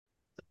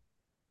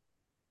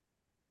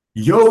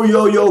Yo,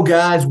 yo, yo,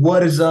 guys,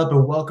 what is up?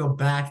 And welcome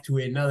back to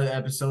another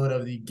episode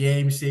of the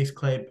Game 6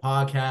 Clay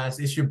podcast.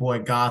 It's your boy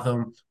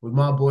Gautam with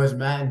my boys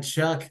Matt and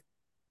Chuck.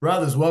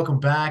 Brothers, welcome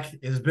back.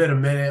 It's been a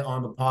minute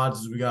on the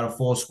pods. We got a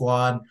full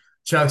squad.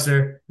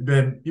 Chuckster,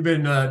 you've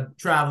been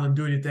traveling,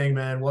 doing your thing,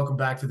 man. Welcome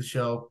back to the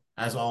show,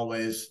 as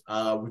always.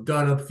 We've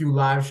done a few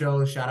live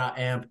shows. Shout out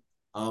Amp.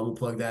 We'll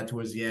plug that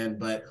towards the end.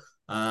 But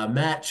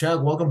Matt,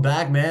 Chuck, welcome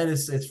back, man.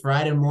 It's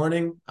Friday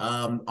morning.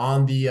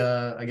 On the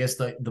I guess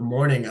the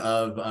morning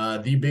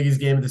of the biggest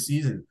game of the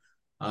season.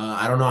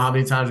 I don't know how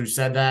many times we've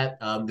said that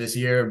this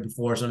year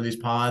before some of these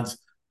pods.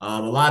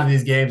 A lot of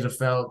these games have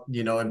felt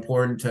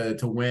important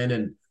to win,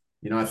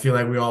 and I feel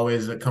like we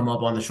always come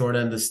up on the short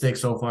end of the stick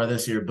so far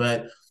this year.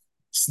 But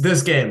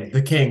this game,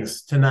 the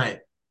Kings tonight,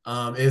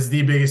 is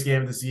the biggest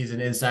game of the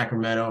season in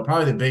Sacramento.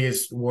 Probably the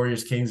biggest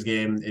Warriors Kings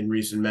game in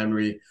recent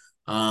memory.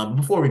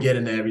 Before we get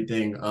into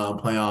everything,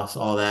 playoffs,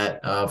 all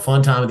that,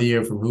 fun time of the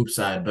year from hoop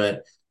side.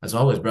 But as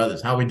always,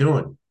 brothers, how we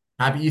doing?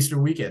 Happy Easter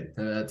weekend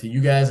to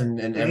you guys and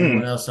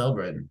everyone Mm, else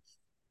celebrating.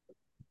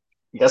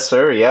 yes,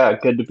 sir. Yeah,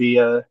 good to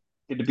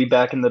be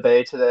back in the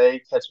Bay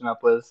today, catching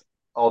up with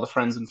all the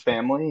friends and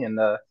family, and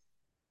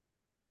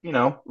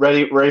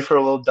ready for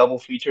a little double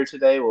feature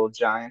today. A little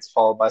Giants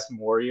followed by some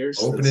Warriors.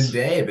 Opening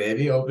day,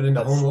 baby. Opening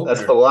home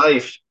That's the opener.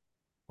 life.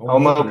 Home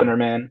Home opener, opener.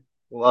 man.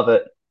 Love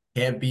it.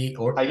 Can't beat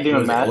How or you what doing,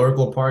 is it? Matt?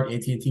 Oracle Park,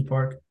 AT&T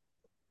Park,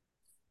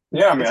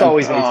 Yeah, It's man.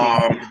 always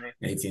AT&T to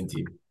me.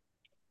 AT&T.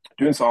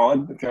 Doing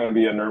solid. It's going to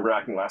be a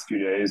nerve-wracking last few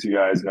days. You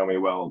guys know me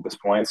well at this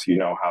point, so you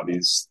know how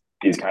these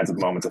kinds of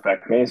moments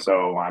affect me.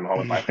 So I'm home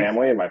with my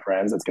family and my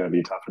friends. It's going to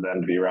be tough for them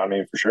to be around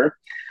me for sure.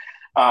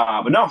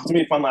 But no, it's going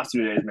to be a fun last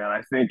 2 days, man.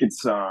 I think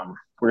it's we're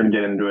going to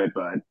get into it,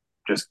 but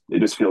it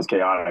just feels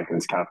chaotic and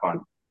it's kind of fun.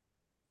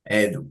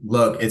 Hey,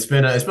 look, it's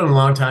been a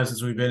long time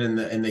since we've been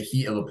in the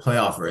heat of a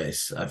playoff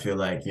race. I feel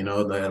like,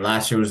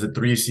 last year was the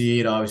 3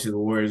 seed. Obviously, the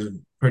Warriors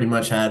pretty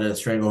much had a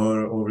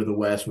stranglehold over the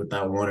West with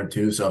that one or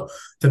two. So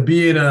to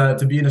be in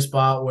a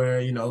spot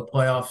where,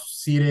 playoff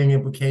seeding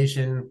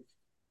implication,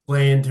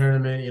 play-in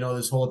tournament,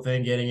 this whole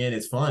thing getting in,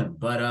 it's fun.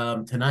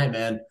 But tonight,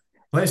 man,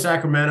 play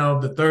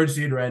Sacramento, the third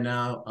seed right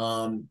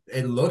now.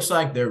 It looks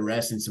like they're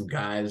resting some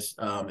guys.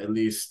 At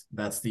least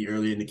that's the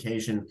early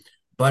indication.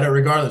 But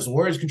regardless, the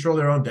Warriors control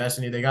their own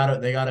destiny. They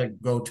gotta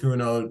go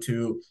 2-0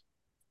 to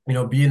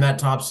be in that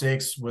top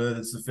six, whether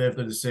it's the fifth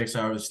or the sixth,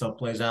 however the stuff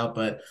plays out.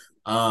 But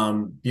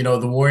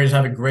the Warriors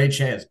have a great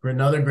chance,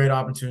 another great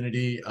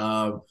opportunity.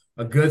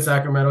 A good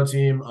Sacramento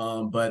team,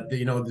 but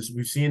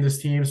we've seen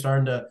this team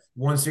starting to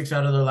won 6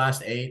 out of their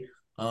last 8.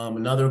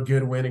 Another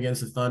good win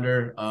against the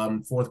Thunder.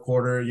 Fourth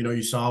quarter,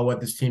 you saw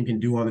what this team can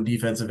do on the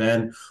defensive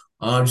end.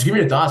 Just give me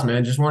your thoughts,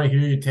 man. Just want to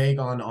hear your take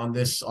on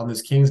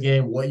this Kings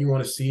game. What you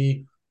want to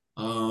see.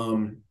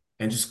 Um,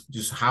 and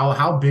just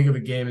how big of a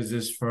game is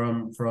this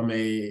from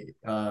a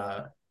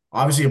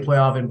obviously a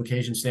playoff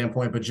implication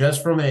standpoint, but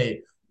just from a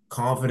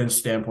confidence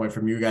standpoint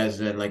from you guys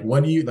then, like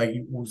what do you like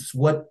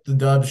what the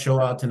Dubs show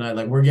out tonight?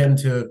 Like we're getting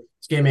to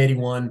it's game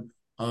 81.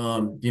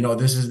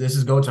 This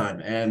is go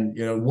time.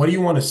 And what do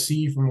you want to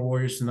see from the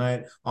Warriors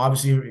tonight?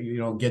 Obviously,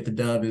 get the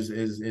dub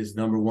is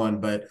number one,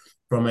 but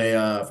from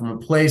a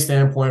play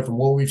standpoint, from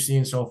what we've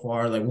seen so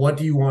far, like what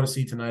do you want to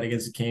see tonight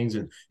against the Kings,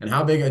 and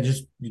how big?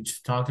 You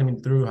just talk to me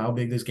through how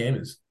big this game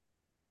is.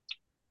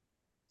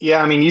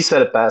 Yeah, I mean, you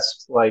said it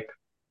best. Like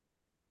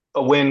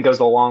a win goes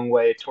a long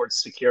way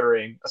towards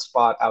securing a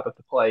spot out of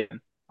the play-in.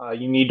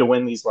 You need to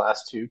win these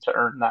last two to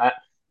earn that.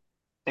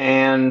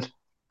 And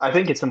I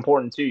think it's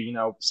important too.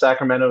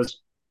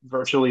 Sacramento's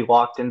virtually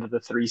locked into the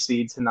 3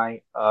 seed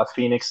tonight.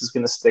 Phoenix is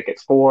going to stick at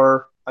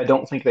 4. I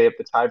don't think they have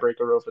the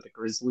tiebreaker over the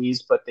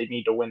Grizzlies, but they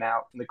need to win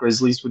out, and the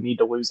Grizzlies would need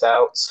to lose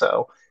out.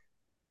 So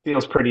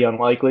feels pretty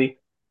unlikely.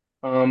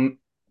 Um,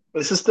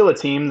 this is still a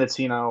team that's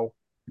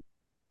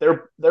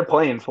they're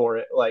playing for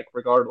it, like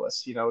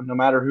regardless. No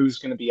matter who's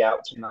going to be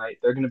out tonight,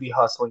 they're going to be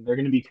hustling. They're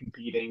going to be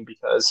competing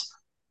because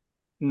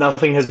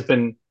nothing has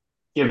been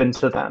given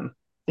to them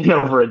in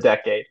over a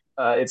decade.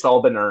 It's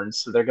all been earned,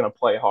 so they're going to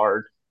play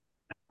hard.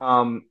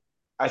 Um,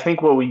 I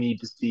think what we need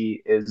to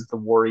see is the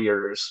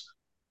Warriors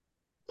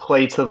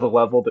play to the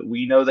level that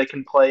we know they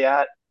can play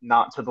at,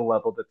 not to the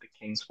level that the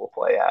Kings will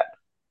play at.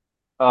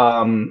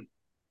 Um,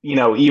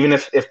 even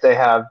if they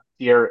have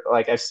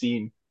like I've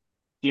seen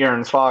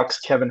De'Aaron Fox,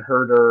 Kevin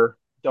Herter,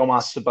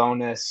 Domas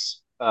Sabonis,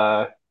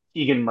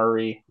 Keegan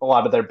Murray, a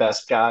lot of their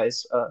best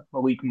guys,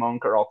 Malik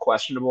Monk are all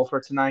questionable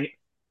for tonight.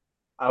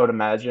 I would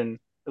imagine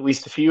at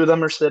least a few of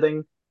them are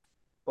sitting,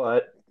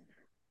 but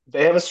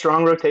they have a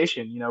strong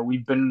rotation.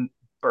 We've been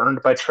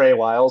burned by Trey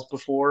Lyles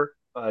before.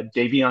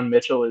 Davion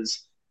Mitchell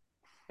is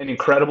an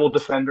incredible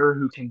defender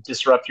who can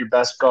disrupt your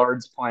best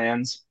guards'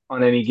 plans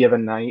on any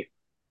given night.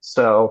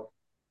 So,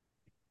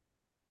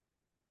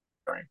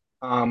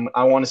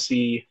 I want to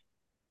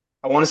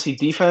see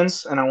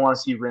defense and I want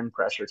to see rim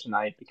pressure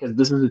tonight because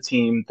this is a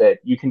team that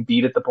you can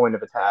beat at the point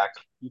of attack.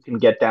 You can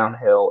get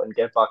downhill and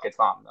get buckets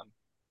on them.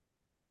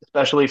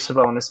 Especially if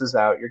Sabonis is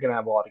out, you're going to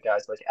have a lot of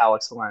guys like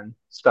Alex Len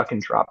stuck in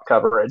drop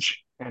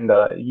coverage, and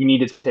you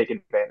need to take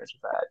advantage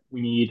of that.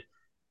 We need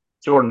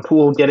Jordan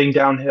Poole getting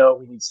downhill.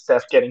 We need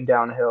Steph getting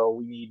downhill.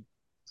 We need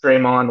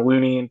Draymond,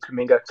 Looney, and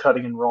Kuminga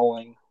cutting and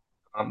rolling.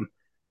 Um,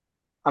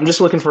 I'm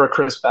just looking for a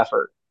crisp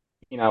effort,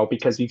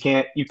 because you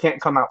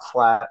can't come out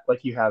flat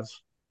like you have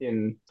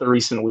in the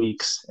recent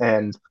weeks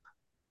and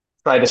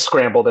try to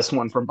scramble this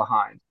one from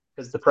behind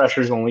because the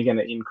pressure is only going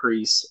to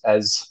increase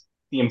as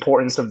the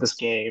importance of this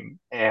game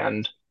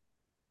and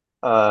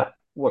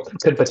what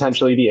could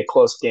potentially be a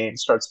close game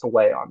starts to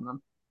weigh on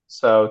them.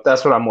 So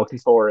that's what I'm looking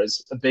for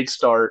is a big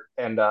start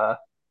and a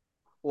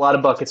lot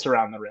of buckets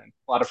around the rim,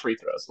 a lot of free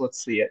throws.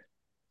 Let's see it.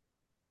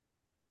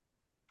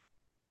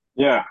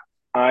 Yeah,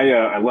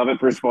 I love it.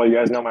 First of all, you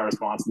guys know my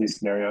response to these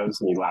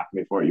scenarios, and you laugh at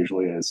me for it.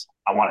 Usually is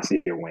I want to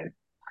see you win,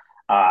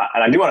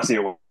 and I do want to see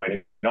you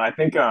win. I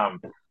think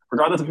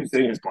regardless of who's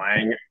sitting who's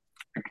playing,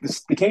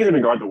 the Kings are going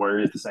to guard the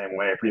Warriors the same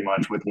way, pretty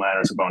much with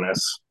Leonard as a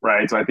bonus,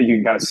 right? So I think you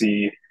can kind of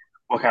see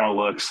what kind of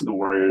looks the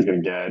Warriors are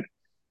going to get,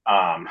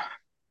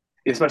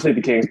 especially if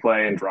the Kings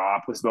play and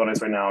drop with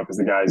bonus right now because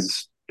the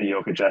guy's a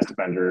Jokic chess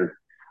defender,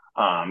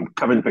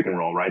 cover the pick and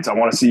roll, right? So I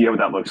want to see what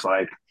that looks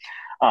like.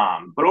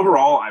 But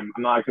overall, I'm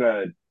not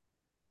gonna.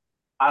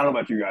 I don't know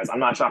about you guys. I'm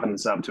not chalking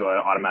this up to an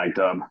automatic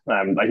dub.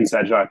 Like you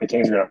said, Jock, the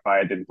Kings are gonna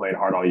fight. They've been playing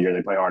hard all year.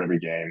 They play hard every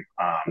game.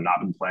 Not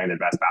been playing their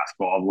best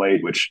basketball of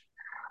late, which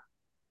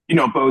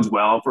bodes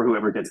well for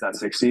whoever gets that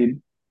 6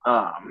 seed.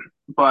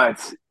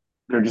 But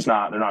they're just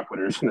not. They're not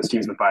quitters. This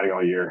team's been fighting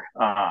all year.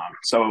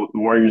 So the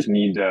Warriors they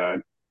need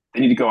to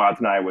go out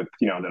tonight with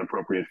that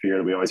appropriate fear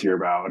that we always hear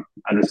about.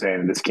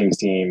 Understanding this Kings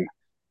team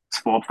is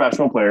full of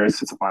professional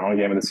players. It's the final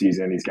game of the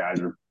season. These guys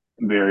are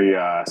very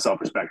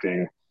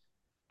self-respecting,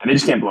 and they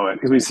just can't blow it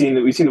because we've seen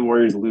the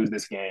Warriors lose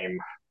this game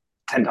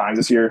 10 times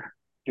this year.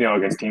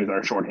 Against teams that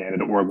are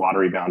shorthanded or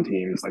lottery-bound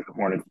teams like the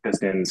Hornets,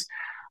 Pistons,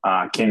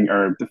 King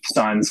or the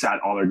Suns sat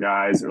all their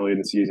guys early in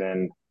the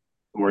season.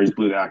 The Warriors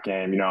blew that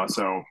game.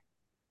 So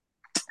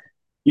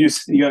you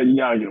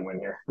gotta get a win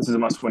here. This is a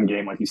must-win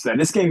game, like you said.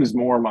 This game is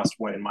more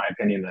must-win in my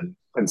opinion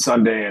than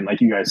Sunday. And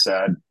like you guys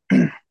said,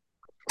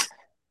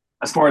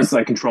 as far as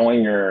like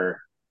controlling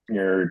your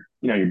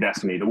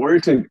destiny. The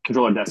Warriors can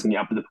control their destiny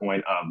up to the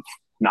point of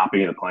not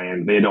being in the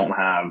play-in. They don't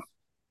have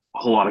a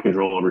whole lot of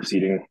control over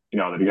seeding.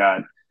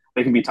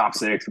 They can be top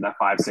six, but that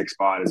 5-6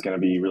 spot is going to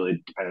be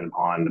really dependent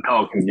upon the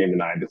Pelicans game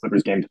tonight, the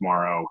Clippers game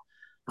tomorrow,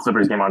 the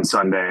Clippers game on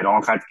Sunday, and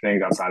all kinds of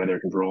things outside of their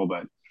control.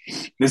 But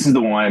this is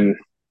the one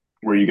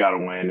where you got to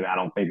win, and I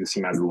don't think this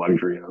team has the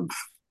luxury of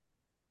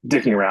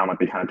dicking around like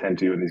they kind of tend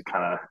to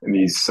in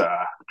these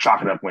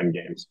chalk it up win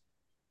games.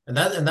 And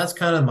that's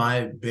kind of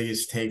my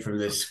biggest take from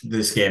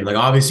this game. Like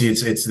obviously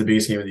it's the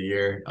biggest game of the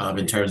year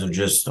in terms of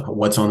just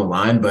what's on the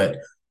line, but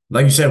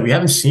like you said, we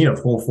haven't seen a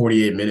full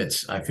 48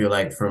 minutes, I feel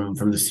like, from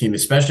this team,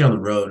 especially on the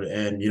road.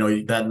 And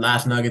that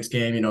last Nuggets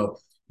game,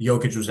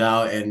 Jokic was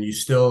out and you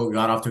still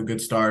got off to a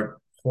good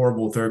start,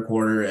 horrible third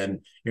quarter.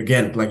 And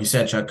again, like you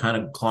said, Chuck, kind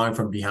of clawing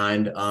from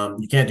behind.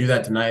 You can't do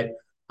that tonight.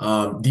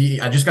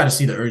 I just got to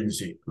see the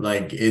urgency.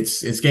 Like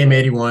it's game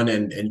 81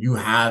 and you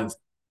have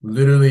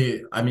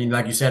literally, I mean,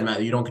 like you said,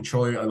 Matt, you don't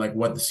control like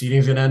what the seating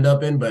is going to end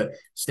up in, but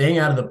staying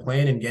out of the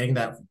plane and getting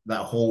that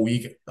whole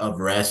week of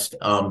rest,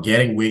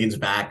 getting Wiggins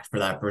back for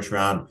that first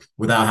round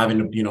without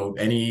having to,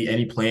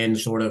 any play-in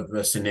sort of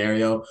a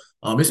scenario,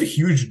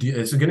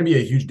 it's going to be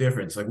a huge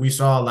difference. Like we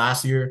saw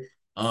last year,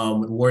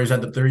 the Warriors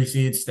had the 30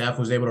 seed. Steph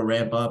was able to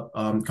ramp up,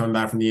 coming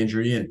back from the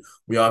injury, and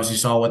we obviously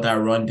saw what that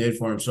run did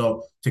for him.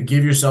 So to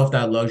give yourself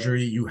that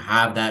luxury, you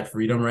have that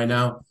freedom right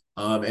now.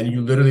 And you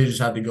literally just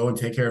have to go and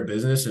take care of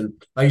business. And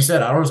like you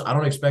said, I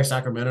don't expect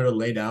Sacramento to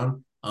lay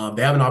down.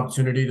 They have an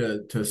opportunity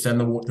to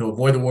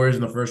avoid the Warriors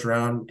in the first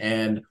round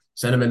and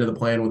send them into the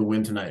play-in with a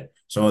win tonight.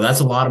 So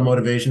that's a lot of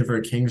motivation for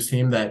a Kings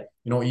team that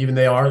even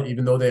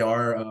though they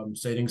are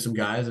sitting some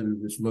guys,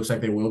 and it looks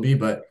like they will be,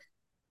 but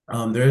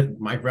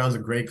Mike Brown's a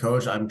great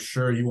coach. I'm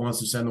sure he wants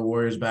to send the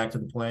Warriors back to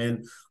the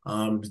play-in.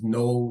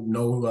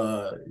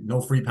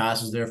 No free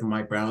passes there from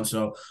Mike Brown.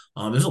 So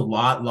there's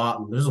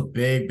a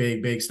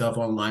big stuff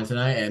on the line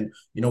tonight. And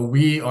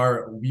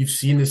we've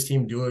seen this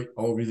team do it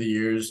over the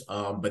years.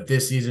 But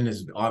this season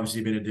has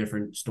obviously been a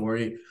different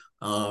story.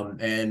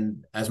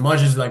 And as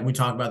much as like we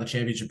talk about the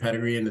championship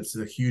pedigree, and it's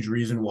a huge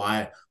reason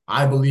why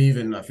I believe,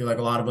 and I feel like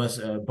a lot of us,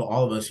 but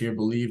all of us here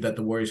believe that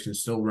the Warriors can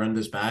still run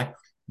this back.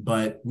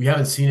 But we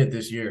haven't seen it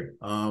this year.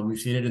 We've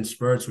seen it in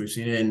spurts. We've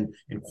seen it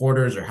in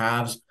quarters or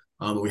halves.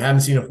 But we haven't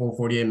seen a full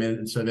 48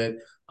 minutes of it.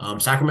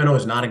 Sacramento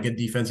is not a good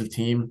defensive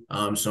team.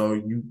 So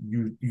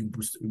you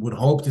would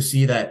hope to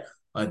see that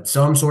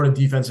some sort of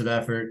defensive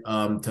effort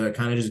to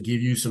kind of just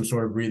give you some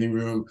sort of breathing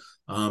room.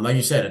 Like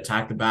you said,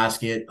 attack the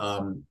basket.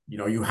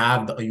 You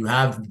have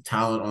the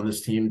talent on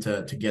this team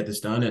to get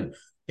this done, and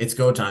it's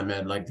go time,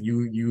 man. Like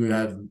you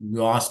have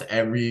lost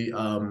every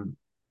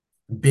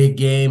big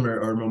game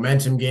or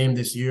momentum game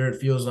this year,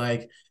 it feels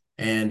like.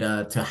 And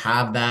to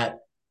have that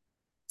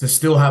to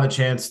still have a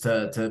chance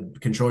to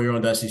control your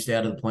own destiny, stay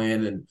out of the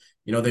plan, and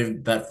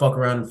they've that fuck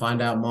around and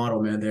find out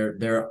model, man.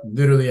 They're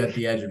literally at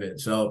the edge of it.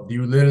 So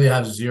you literally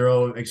have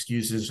zero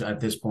excuses at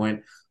this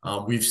point.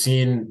 We've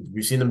seen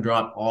them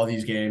drop all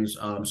these games.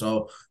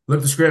 So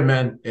flip the script,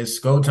 man. It's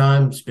go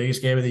time. It's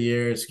biggest game of the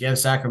year. It's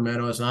against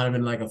Sacramento. It's not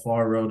even like a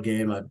far road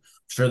game. I'm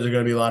sure there's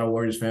going to be a lot of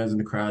Warriors fans in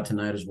the crowd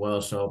tonight as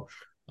well. So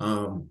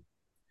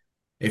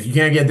if you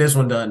can't get this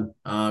one done,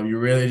 you're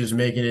really just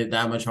making it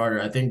that much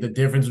harder. I think the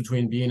difference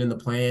between being in the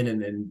play-in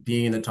and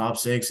being in the top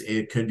six,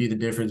 it could be the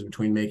difference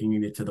between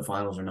making it to the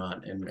finals or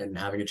not and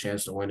having a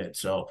chance to win it.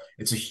 So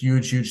it's a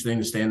huge, huge thing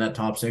to stay in that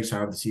top six,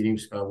 however the seeding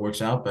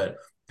works out. But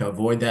to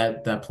avoid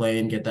that play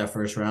and get that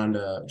first round,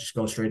 just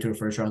go straight to a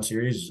first round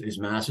series is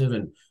massive,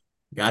 and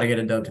got to get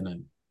it done tonight.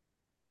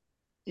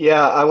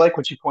 Yeah, I like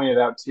what you pointed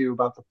out too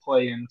about the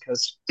play-in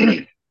because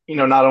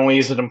not only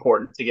is it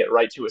important to get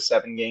right to a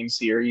 7-game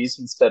series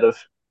instead of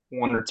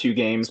 1 or 2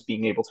 games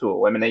being able to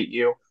eliminate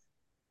you,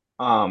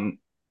 um,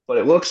 but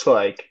it looks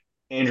like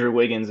Andrew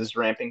Wiggins is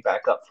ramping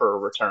back up for a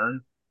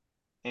return,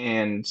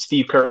 and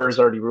Steve Kerr has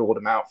already ruled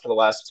him out for the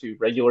last 2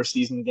 regular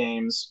season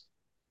games.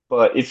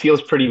 But it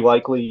feels pretty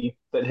likely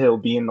that he'll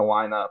be in the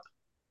lineup,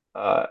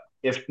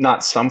 if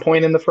not some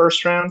point in the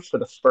first round, for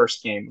the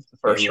first game of the Yeah,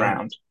 first yeah.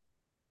 round.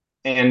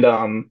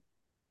 And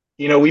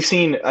we've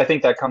seen. I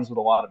think that comes with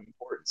a lot of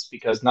importance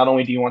because not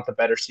only do you want the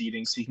better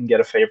seeding so you can get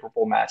a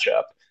favorable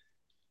matchup,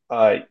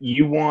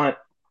 you want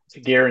to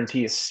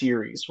guarantee a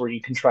series where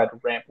you can try to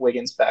ramp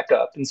Wiggins back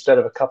up instead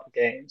of a couple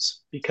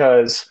games.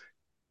 Because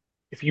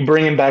if you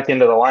bring him back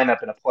into the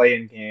lineup in a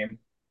play-in game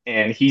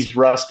and he's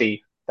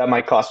rusty, that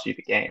might cost you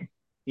the game.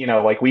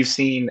 Like we've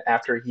seen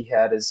after he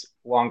had his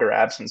longer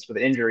absence with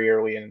injury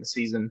early in the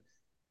season,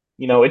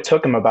 it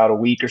took him about a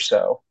week or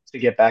so to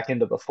get back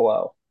into the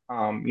flow.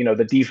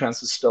 The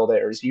defense is still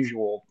there as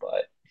usual,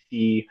 but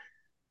he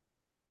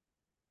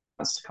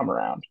wants to come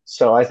around.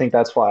 So I think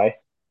that's why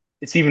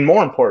it's even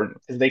more important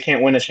because they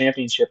can't win a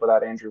championship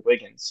without Andrew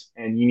Wiggins,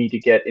 and you need to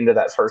get into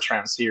that first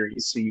round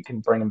series so you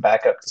can bring him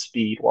back up to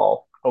speed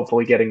while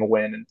hopefully getting a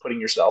win and putting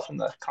yourself in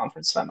the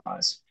conference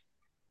semis.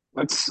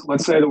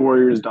 Let's say the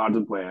Warriors dodge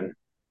the plan,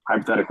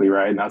 hypothetically,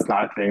 right? And that's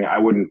not a thing. I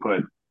wouldn't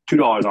put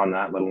 $2 on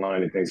that, let alone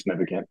anything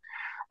significant.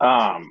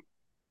 Are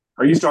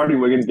you starting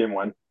Wiggins game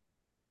one,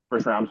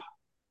 first round?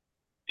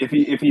 If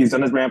he's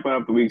done his ramp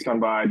up, the week's gone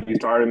by, do you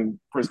start him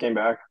first game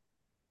back?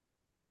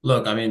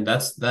 Look, I mean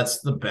that's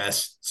the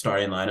best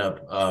starting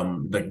lineup.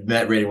 The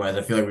net rating wise,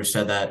 I feel like we've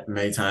said that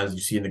many times. You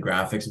see in the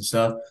graphics and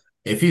stuff.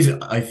 If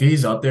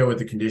he's up there with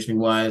the conditioning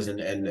wise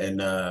and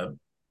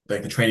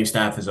like the training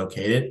staff is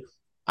okayed it,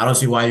 I don't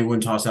see why you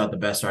wouldn't toss out the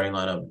best starting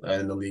lineup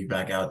in the league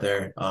back out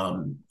there.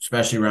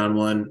 Especially round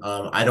one.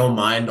 I don't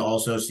mind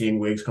also seeing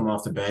Wiggs come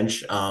off the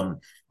bench.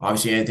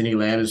 Obviously Anthony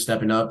Lamb is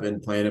stepping up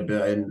and playing a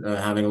bit and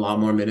having a lot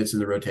more minutes in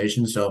the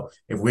rotation. So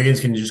if Wiggins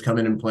can just come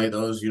in and play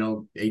those,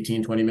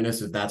 18, 20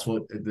 minutes, if that's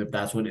what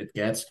it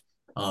gets,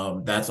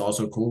 that's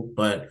also cool.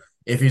 But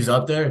if he's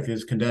up there, if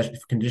his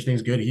conditioning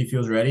is good, he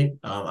feels ready.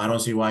 I don't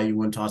see why you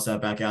wouldn't toss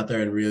that back out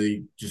there and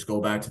really just go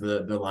back to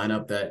the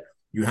lineup that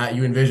you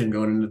envisioned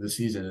going into the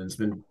season. And it's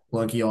been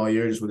clunky all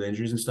year just with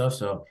injuries and stuff.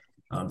 So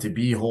to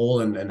be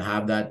whole and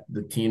have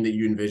the team that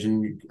you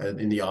envisioned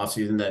in the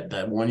offseason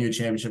that won you a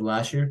championship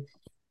last year,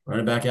 run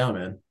it back out,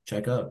 man.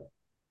 Check up.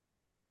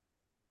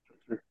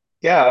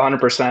 Yeah,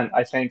 100%.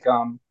 I think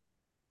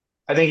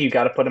you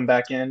got to put him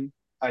back in.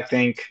 I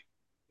think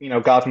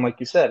Gotham, like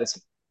you said, it's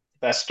the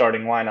best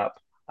starting lineup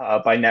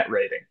by net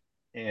rating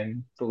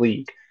in the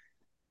league,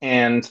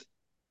 and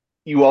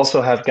you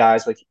also have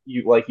guys like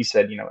you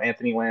said,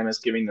 Anthony Lamb is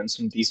giving them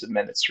some decent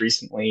minutes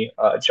recently.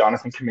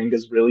 Jonathan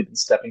Kuminga's really been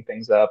stepping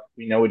things up.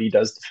 We know what he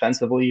does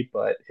defensively,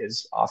 but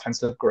his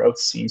offensive growth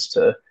seems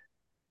to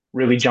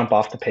really jump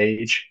off the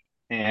page.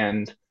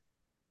 And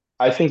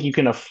I think you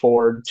can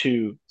afford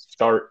to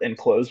start and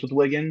close with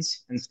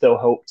Wiggins and still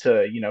hope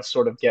to,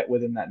 sort of get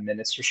within that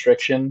minutes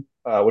restriction,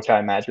 which I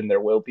imagine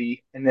there will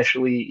be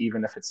initially,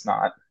 even if it's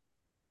not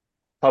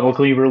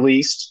publicly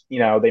released.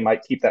 They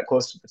might keep that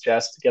close to the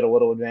chest to get a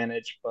little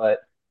advantage. But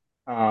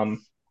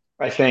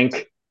I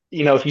think,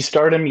 if you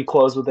start him, you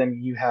close with him,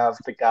 you have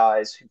the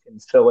guys who can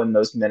fill in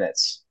those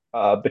minutes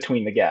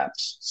between the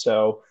gaps.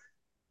 So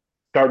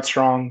start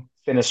strong,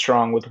 finish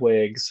strong with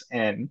Wiggs,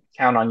 and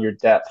count on your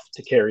depth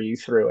to carry you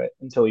through it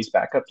until he's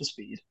back up to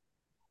speed.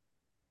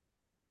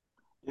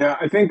 Yeah,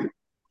 I think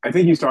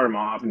you start him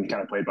off and you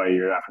kind of play by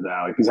ear after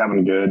that. Like he's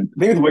having good. The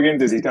thing with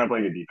Wiggins is he's kind of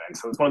playing good defense.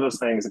 So it's one of those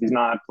things. If he's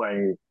not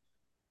playing,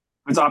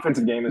 if his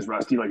offensive game is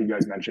rusty, like you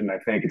guys mentioned, I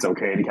think it's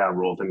okay to kind of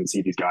roll with him and see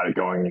if he's got it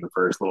going in the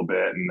first little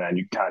bit, and then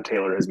you kind of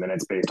tailor his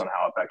minutes based on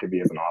how effective he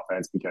is in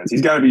offense because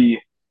he's got to be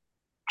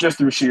just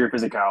through sheer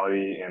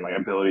physicality and like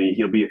ability,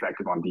 he'll be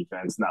effective on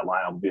defense, and that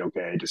lineup will be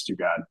okay. Just you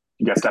got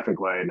Stephen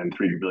Clay and then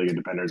 3 really good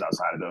defenders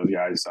outside of those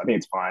guys. So I think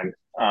it's fine.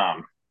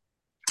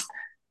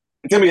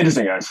 It's gonna be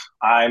interesting, guys.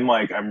 I'm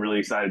really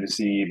excited to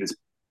see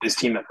this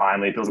team that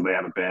finally feels like they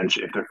have a bench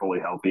if they're fully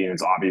healthy. And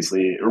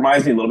it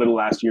reminds me a little bit of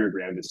last year.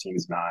 Granted, this team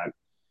is not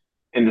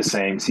in the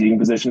same seeding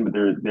position, but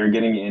they're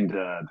going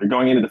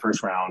into the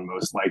first round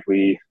most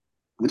likely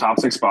the top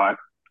 6 spot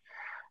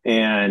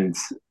and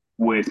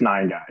with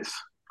 9 guys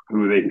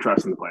who they can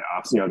trust in the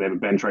playoffs. They have a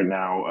bench right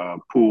now: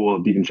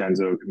 Poole,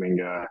 DiVincenzo,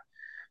 Kuminga.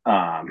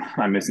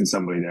 I'm missing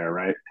somebody there,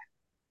 right?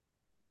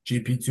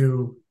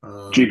 GP2,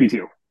 GP2. No,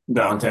 yeah,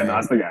 no, Dante.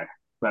 that's the guy.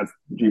 That's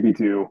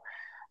GP2,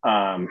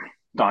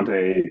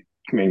 Dante,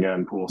 Kuminga,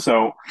 and Poole.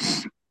 So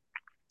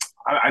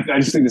I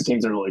just think this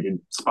team's in a really good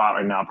spot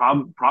right now.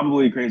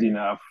 Probably crazy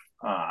enough.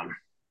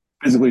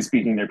 Physically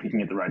speaking, they're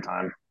peaking at the right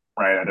time,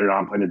 right? They're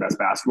not playing their best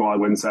basketball. I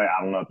wouldn't say.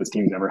 I don't know if this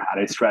team's ever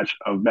had a stretch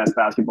of best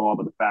basketball,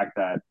 but the fact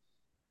that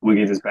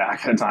Wiggins is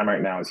back at a time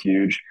right now is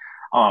huge.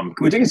 Can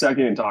we take a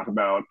second and talk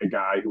about a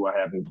guy who I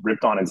have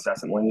ripped on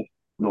incessantly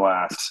the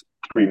last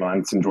 3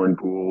 months, and Jordan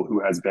Poole,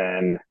 who has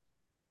been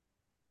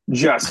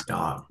just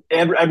Dog.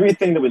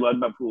 everything that we loved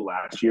about Poole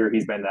last year.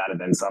 He's been that and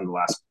then some the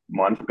last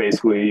month,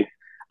 basically.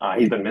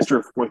 He's been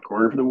Mr. Fourth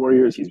Quarter for the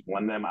Warriors. He's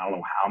won them I don't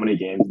know how many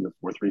games in the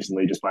fourth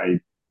recently just by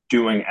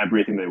doing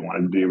everything they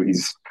wanted to do.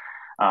 He's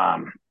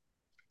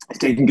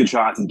taking good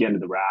shots. He's getting to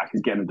the rack.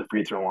 He's getting to the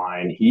free throw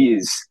line. He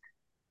is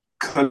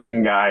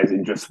cooking guys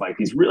in just like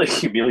these really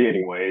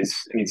humiliating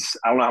ways. And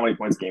I don't know how many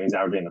points game he's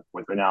averaging in the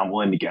fourth right now. I'm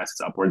willing to guess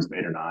it's upwards of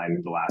 8 or 9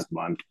 in the last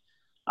month.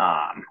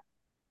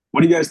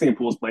 What do you guys think of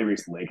Poole's play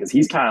recently? Because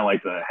he's kind of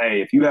like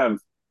hey, if you have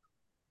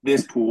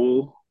this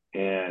Poole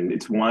and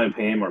it's one of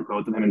him or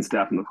both of him and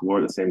Steph on the floor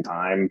at the same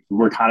time,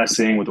 we're kind of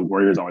seeing what the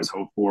Warriors always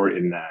hope for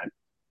in that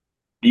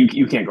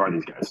you can't guard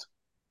these guys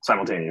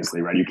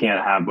simultaneously, right? You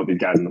can't have both these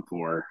guys on the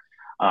floor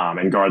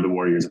and guard the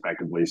Warriors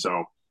effectively.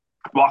 So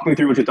walk me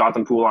through what your thoughts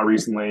on Poole are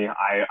recently.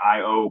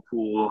 I owe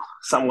Poole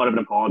somewhat of an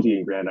apology,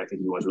 and granted, I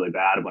think he was really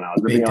bad when I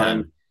was ripping on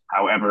him.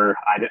 However,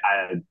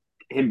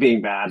 him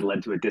being bad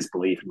led to a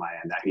disbelief in my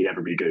end that he'd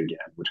ever be good again,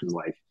 which was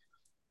like,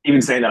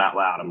 even saying that out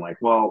loud, I'm like,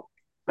 well,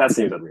 that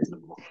seems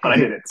unreasonable. But I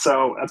did it.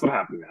 So that's what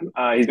happened,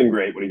 man. He's been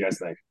great. What do you guys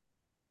think?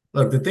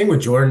 Look, the thing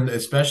with Jordan,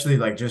 especially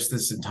like just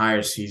this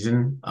entire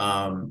season,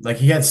 like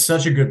he had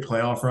such a good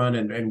playoff run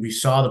and we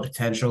saw the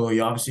potential.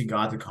 He obviously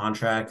got the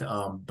contract,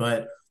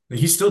 but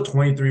he's still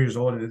 23 years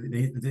old.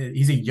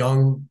 He's a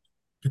young,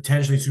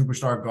 potentially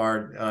superstar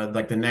guard,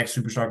 like the next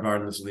superstar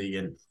guard in this league.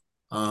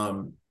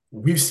 And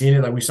we've seen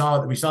it. Like we saw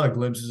the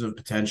glimpses of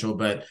potential,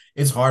 but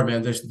it's hard,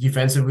 man. Just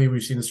defensively,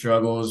 we've seen the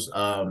struggles.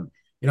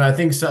 I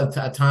think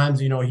at times,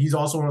 he's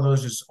also one of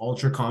those just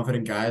ultra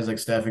confident guys like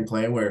Steph and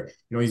Clay, where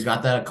he's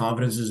got that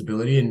confidence, his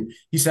ability, and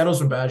he settles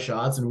some bad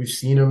shots, and we've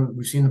seen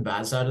the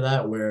bad side of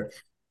that, where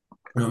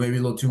maybe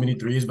a little too many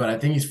threes, but I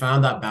think he's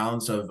found that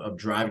balance of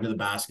driving to the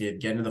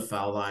basket, getting to the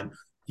foul line.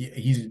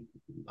 He's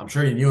I'm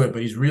sure he knew it,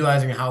 but he's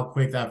realizing how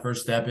quick that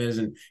first step is,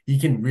 and he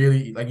can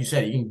really, like you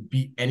said, he can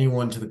beat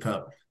anyone to the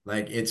cup.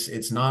 Like it's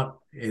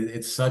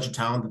such a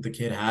talent that the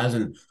kid has,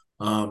 and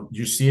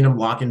you're seeing him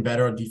locking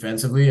better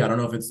defensively. I don't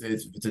know if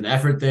it's an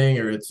effort thing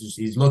or it's just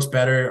he looks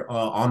better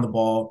on the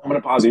ball. I'm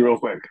going to pause you real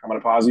quick. I'm going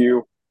to pause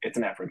you. It's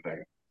an effort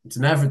thing. It's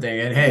an effort thing,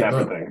 and It's an hey, effort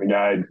look,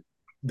 thing.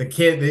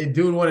 the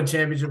dude won a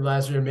championship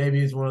last year.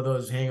 Maybe it's one of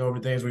those hangover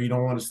things where you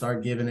don't want to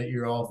start giving it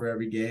your all for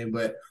every game.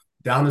 But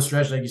down the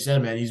stretch, like you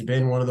said, man, he's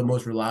been one of the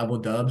most reliable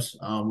dubs.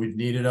 We've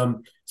needed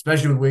him,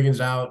 especially with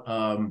Wiggins out.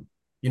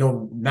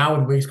 Now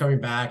with Wiggins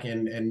coming back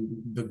and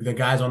the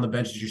guys on the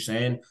bench, as you're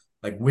saying,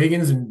 like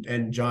Wiggins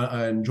and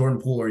Jordan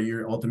Poole are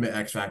your ultimate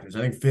X factors.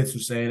 I think Fitz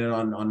was saying it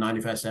on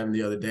 95.7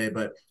 the other day,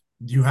 but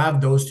you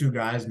have those two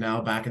guys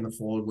now back in the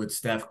fold with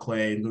Steph,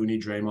 Clay, Looney,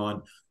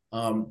 Draymond.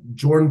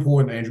 Jordan Poole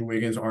and Andrew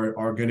Wiggins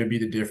are going to be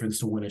the difference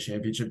to win a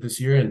championship this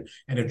year.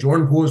 And if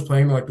Jordan Poole is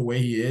playing like the way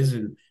he is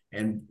and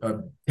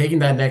taking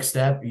that next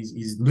step,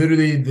 he's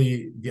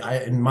literally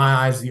in my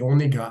eyes the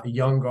only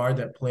young guard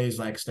that plays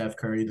like Steph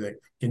Curry, that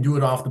can do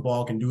it off the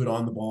ball, can do it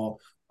on the ball.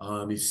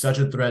 He's such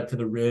a threat to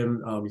the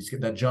rim.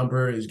 That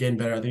jumper is getting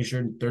better. I think he's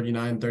shooting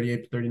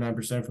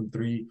 39% from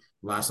three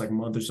last like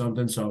month or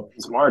something. So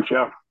It's March,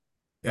 yeah.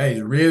 yeah,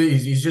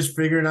 he's just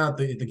figuring out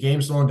the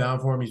game slowing down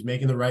for him. He's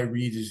making the right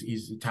reads.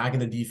 He's attacking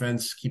the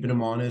defense, keeping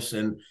him honest,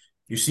 and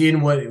you're seeing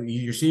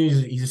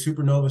he's a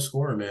supernova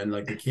scorer, man.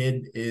 Like the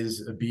kid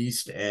is a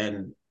beast,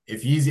 and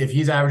if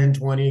he's averaging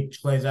 20,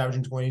 Clay's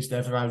averaging 20,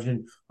 Steph's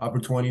averaging upper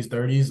 20s,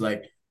 30s,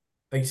 like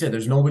you said,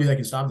 there's nobody that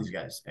can stop these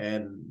guys.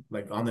 And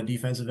like on the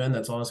defensive end,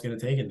 that's all it's going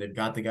to take, and they've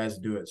got the guys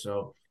to do it.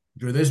 So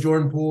this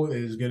Jordan Poole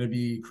is going to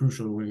be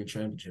crucial to winning a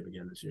championship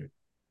again this year.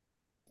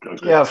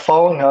 Yeah,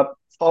 following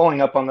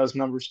up on those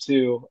numbers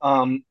too.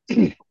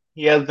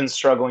 He has been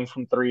struggling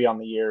from three on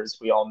the year, as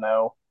we all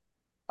know.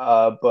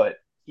 But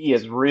he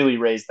has really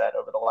raised that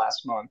over the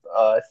last month.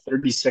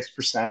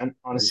 36%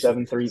 on his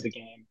 7 threes a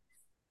game.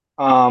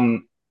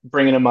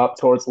 Bringing him up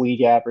towards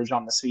league average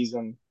on the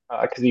season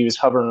because he was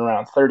hovering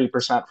around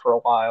 30% for a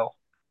while.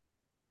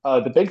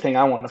 The big thing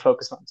I want to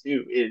focus on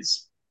too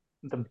is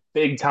the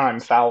big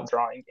time foul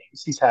drawing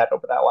games he's had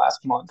over that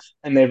last month,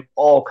 and they've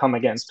all come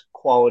against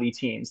quality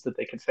teams that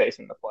they could face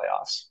in the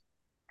playoffs.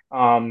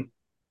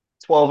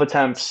 12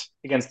 attempts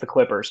against the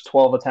Clippers,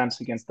 12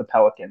 attempts against the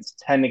Pelicans,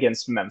 10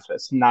 against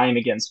Memphis, 9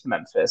 against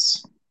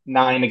Memphis,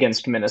 9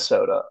 against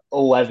Minnesota,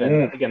 11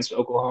 Mm. against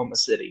Oklahoma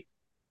City.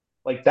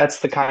 Like that's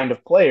the kind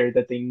of player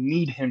that they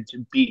need him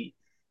to be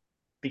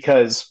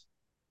because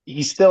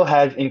he still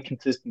has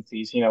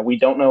inconsistencies. We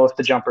don't know if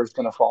the jumper is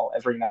going to fall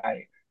every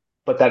night,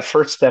 but that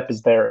first step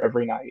is there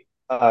every night.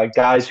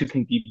 Guys who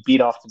can be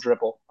beat off the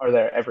dribble are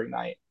there every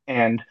night,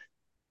 and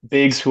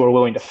bigs who are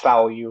willing to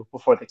foul you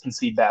before they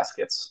concede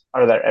baskets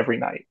are there every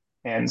night.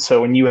 And so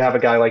when you have a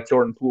guy like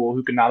Jordan Poole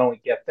who can not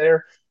only get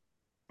there,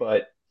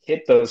 but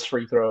hit those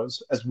free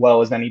throws as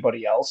well as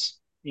anybody else,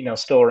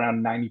 still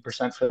around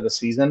 90% for the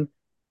season,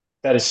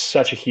 that is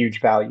such a huge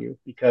value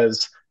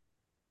because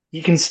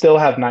he can still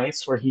have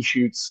nights where he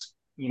shoots,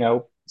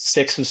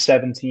 6 of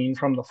 17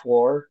 from the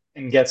floor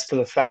and gets to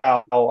the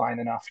foul line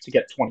enough to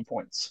get 20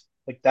 points.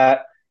 Like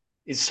that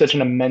is such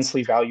an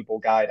immensely valuable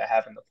guy to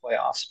have in the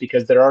playoffs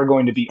because there are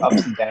going to be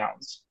ups and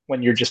downs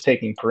when you're just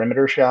taking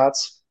perimeter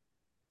shots,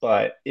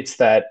 but it's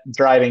that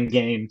driving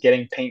game,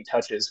 getting paint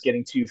touches,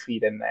 getting 2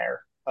 feet in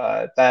there.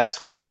 That's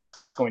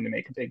going to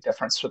make a big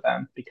difference for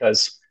them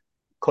because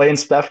Clay and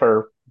Steph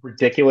are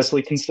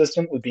ridiculously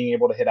consistent with being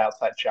able to hit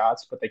outside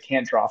shots, but they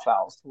can't draw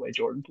fouls the way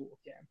Jordan Poole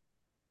can.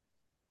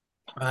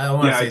 I don't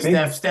want Yeah, to I say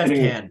think Steph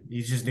hitting. can.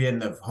 He's just getting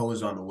the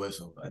hose on the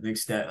whistle. I think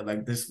Steph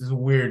like this is a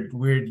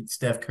weird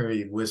Steph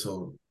Curry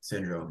whistle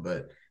syndrome.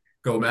 But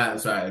go Matt.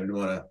 Sorry, I didn't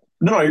want to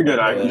No, no, you're good.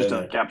 throw I that just in a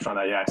there. caption on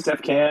that. Yeah,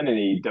 Steph can, and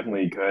he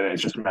definitely could.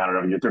 It's just a matter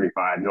of you're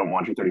 35. You don't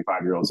want your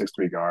 35-year-old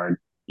 6'3" guard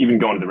even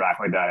going to the rack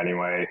like that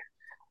anyway.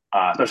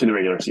 Especially the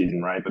regular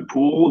season, right? But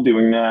Poole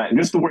doing that, and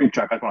just the way you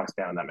Chuck, I want to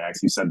expand on that,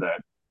 Max. You said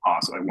that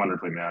awesome, like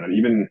wonderfully, man. And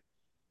even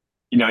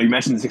you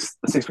mentioned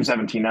the 6 for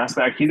 17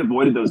 aspect. He's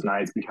avoided those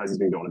nights because he's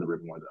been going to the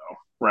rim more, though,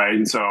 right?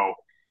 And so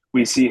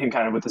we see him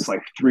kind of with this like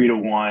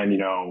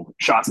 3-to-1,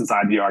 shots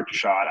inside the arc to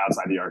shot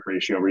outside the arc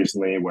ratio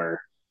recently, where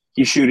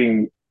he's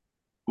shooting.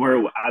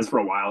 Where as for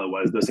a while it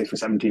was those 6 for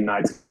 17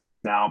 nights.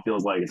 Now it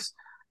feels like it's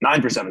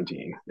 9 for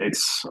 17.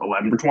 It's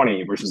 11 for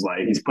 20 versus like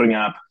he's putting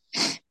up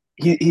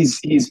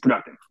he's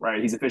productive,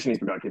 right? He's efficient. He's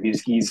productive.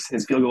 He's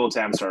his field goal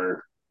attempts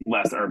are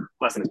less than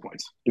his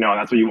points.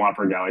 That's what you want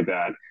for a guy like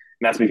that.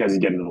 And that's because he's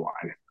getting to the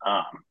line.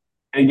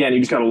 And again, you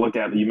just got to look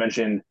at. You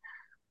mentioned,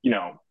 you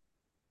know,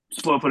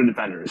 slow-footed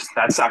defenders.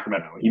 That's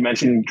Sacramento. You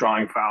mentioned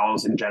drawing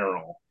fouls in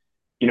general.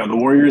 The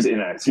Warriors in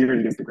a series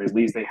against the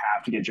Grizzlies, they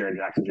have to get Jaren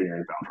Jackson Jr.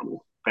 in foul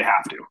trouble. They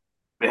have to.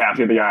 They have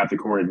to get the guy off the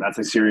court, and that's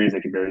a series they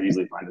could very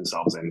easily find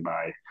themselves in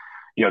by,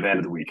 the end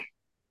of the week.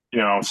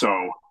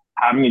 So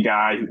having a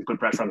guy who can put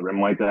pressure on the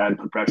rim like that, and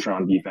put pressure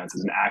on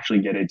defenses, and actually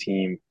get a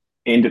team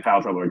into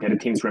foul trouble or get a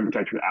team's rim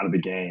protector out of the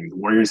game. The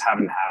Warriors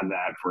haven't had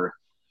that for,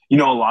 a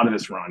lot of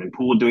this run. And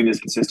Poole doing this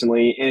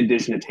consistently, in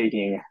addition to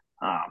taking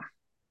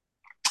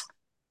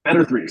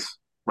better threes,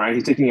 right?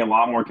 He's taking a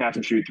lot more catch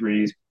and shoot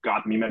threes.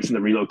 Gautam, you mentioned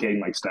the relocating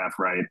like Steph,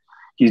 right?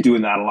 He's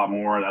doing that a lot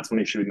more. That's when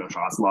he's shooting those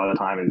shots a lot of the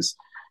time is,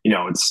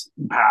 it's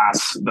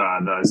pass,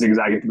 the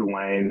zigzagging through the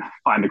lane,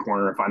 find the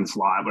corner, find the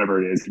slot,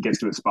 whatever it is. He gets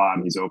to a spot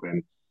and he's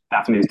open.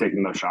 That's when he's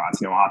taking those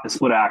shots, off the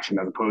split action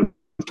as opposed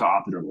to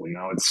off the dribble.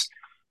 It's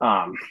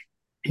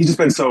he's just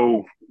been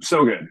so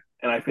good.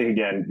 And I think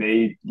again,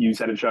 you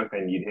said it, Chuck,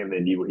 they need him, they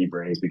need what he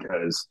brings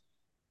because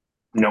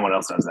no one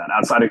else does that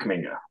outside of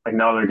Kuminga. Like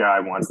no other guy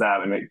wants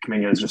that. I mean,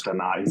 Kuminga is just he's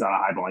not a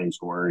high volume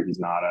scorer. He's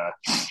not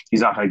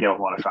going to get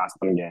a lot of shots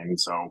in the game.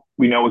 So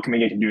we know what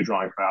Kuminga can do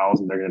drawing fouls,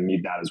 and they're going to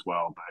need that as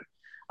well.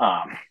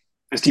 But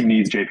this team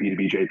needs JP to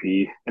be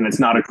JP, and it's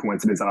not a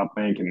coincidence, I don't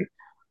think. And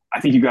I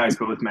think you guys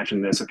both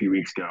mentioned this a few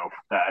weeks ago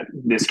that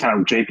this kind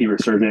of JP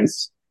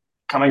resurgence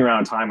coming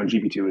around a time when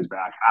GP2 is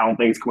back. I don't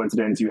think it's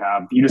coincidence. You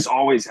just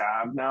always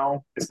have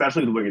now,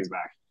 especially the Wiggins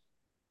back.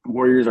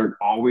 Warriors are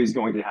always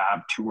going to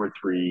have 2 or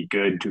 3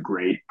 good to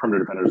great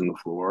perimeter defenders on the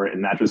floor,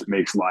 and that just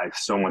makes life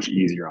so much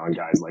easier on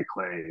guys like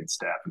Clay and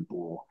Steph and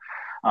Poole.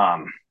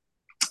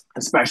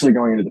 Especially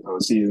going into the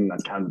postseason,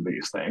 that's kind of the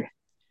biggest thing.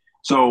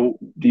 So,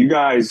 do you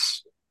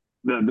guys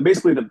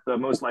basically the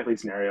most likely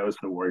scenarios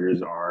for the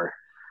Warriors are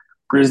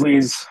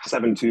Grizzlies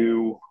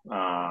 7-2,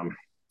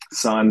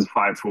 Suns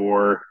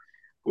 5-4,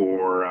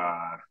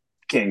 or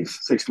Kings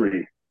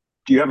 6-3?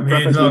 Do you have I a mean,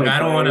 preference for who look, they play?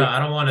 I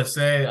don't want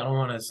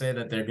to say,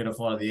 that they're gonna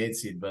fall to the 8th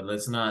seed, but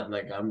let's not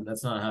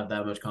have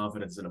that much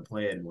confidence in a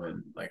play-in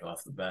win, like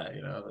off the bat.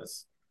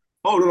 That's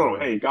Oh no, I no,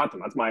 don't. hey, got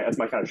them. That's my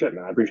kind of shit,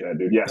 man. I appreciate it,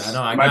 dude. I Yes,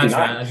 know, I it might be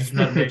got you. nine. I just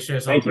want to make sure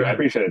it's on Thank you. I brand.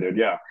 appreciate it, dude.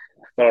 Yeah.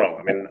 No, no.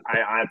 I mean,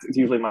 it's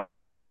usually my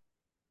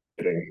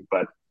kidding,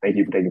 but thank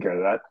you for taking care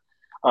of that.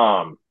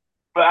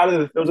 But out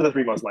of those are the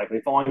 3 most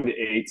likely. Falling to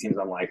 8 seems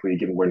unlikely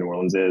given where New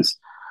Orleans is.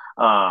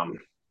 But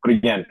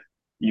again,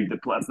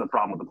 that's the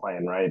problem with the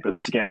plan, right? But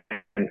again,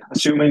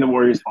 assuming the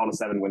Warriors fall to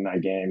 7, win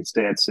that game,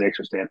 stay at 6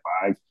 or stay at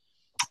 5,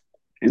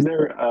 is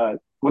there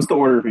what's the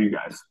order for you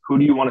guys? Who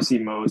do you want to see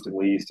most and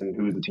least, and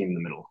who's the team in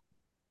the middle?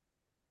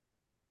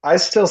 I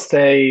still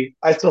say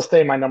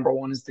my number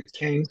one is the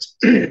Kings.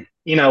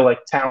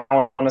 Like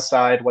talent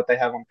aside, what they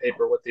have on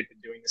paper, what they've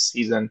been doing this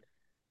season.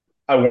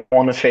 I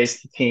want to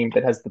face the team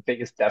that has the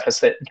biggest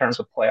deficit in terms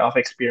of playoff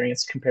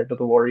experience compared to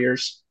the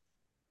Warriors.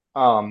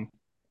 Um,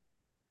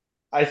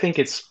 I think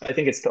it's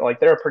like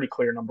they're a pretty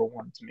clear number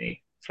one to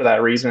me. for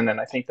that reason.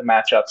 And I think the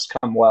matchups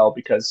come well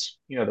because,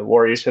 the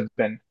Warriors have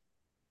been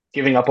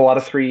giving up a lot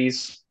of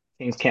threes.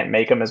 Kings can't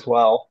make them as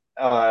well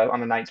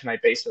on a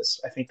night-to-night basis.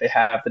 I think they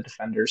have the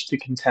defenders to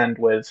contend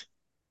with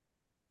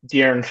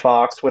De'Aaron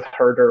Fox, with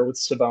Herter, with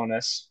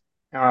Sabonis.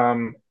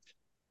 Um,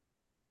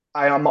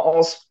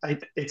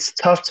 it's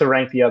tough to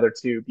rank the other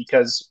two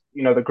because,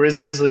 the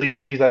Grizzlies,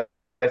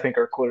 I think,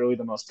 are clearly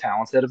the most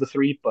talented of the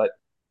three, but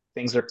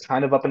things are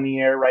kind of up in the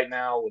air right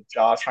now with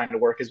Ja trying to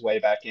work his way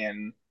back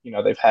in.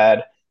 They've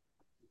had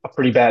a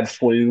pretty bad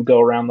flu go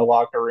around the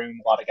locker room.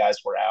 A lot of guys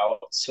were out,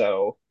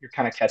 so you're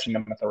kind of catching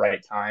them at the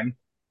right time.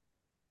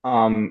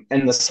 And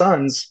the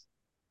Suns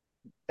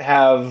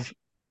have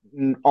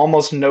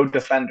almost no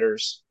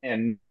defenders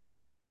and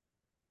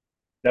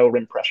no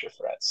rim pressure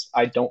threats.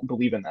 I don't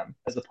believe in them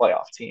as a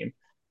playoff team.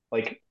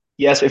 Like,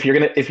 yes, if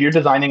you're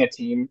designing a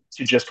team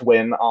to just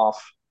win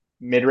off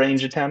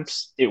mid-range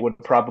attempts, it would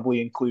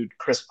probably include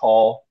Chris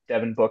Paul,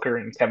 Devin Booker,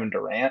 and Kevin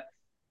Durant.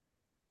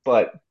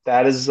 But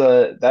that is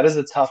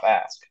a tough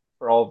ask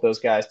for all of those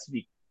guys to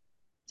be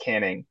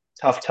canning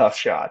tough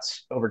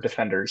shots over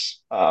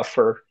defenders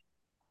for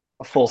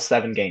a full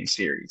 7 game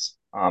series.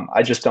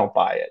 I just don't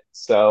buy it.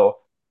 So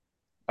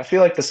I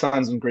feel like the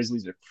Suns and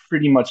Grizzlies are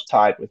pretty much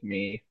tied with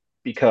me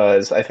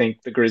because I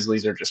think the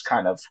Grizzlies are just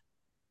kind of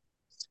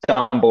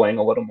stumbling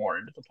a little more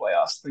into the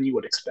playoffs than you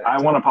would I expect.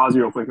 want to pause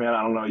you real quick, man.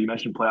 I don't know. You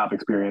mentioned playoff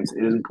experience.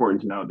 It is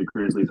important to note the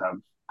Grizzlies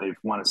they've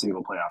won a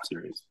single playoff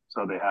series,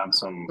 so they have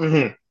some.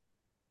 Mm-hmm.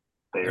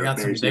 They They are got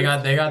very some. They serious.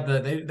 got. They got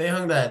the. They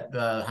hung that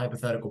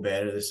hypothetical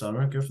banner this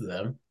summer. Good for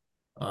them.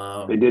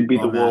 They did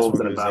beat the Bum ass Wolves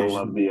in a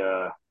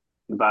organization.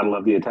 battle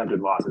of the attempted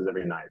losses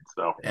every night.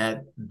 So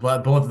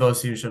But both of those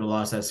teams should have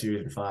lost that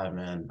series in 5,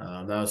 man.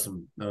 That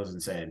was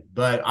insane.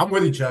 But I'm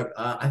with you, Chuck.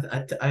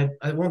 I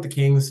want the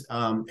Kings.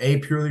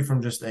 Purely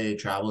from just a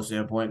travel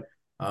standpoint.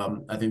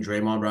 I think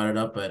Draymond brought it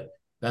up, but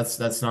that's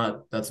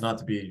not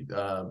to be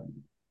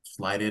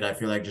slighted. I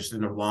feel like just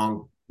in a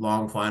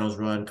long finals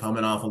run,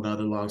 coming off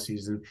another long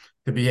season,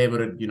 to be able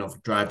to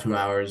drive 2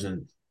 hours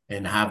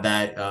and have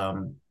that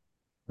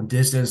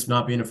distance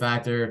not being a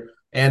factor.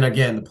 And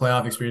again, the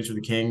playoff experience for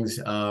the Kings.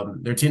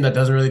 They're a team that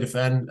doesn't really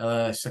defend.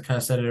 I kind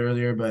of said it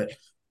earlier, but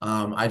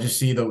I just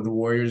see the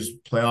Warriors'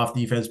 playoff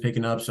defense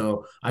picking up.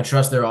 So I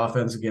trust their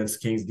offense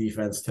against the Kings'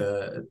 defense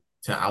to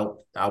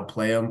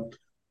outplay them.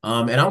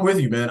 And I'm with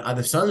you, man.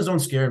 The Suns don't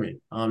scare me,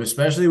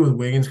 especially with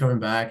Wiggins coming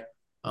back.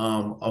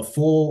 A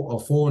full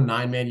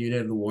 9-man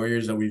unit of the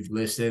Warriors that we've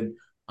listed.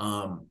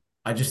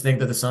 I just think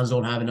that the Suns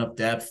don't have enough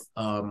depth.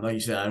 Like you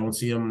said, I don't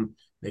see them.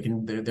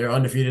 They're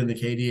undefeated in the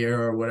KD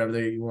era or whatever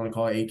you want to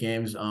call it, 8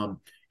 games.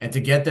 And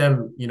to get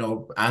them,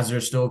 as they're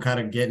still kind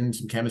of getting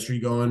some chemistry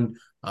going,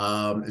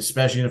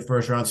 especially in the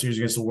first round series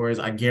against the Warriors,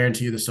 I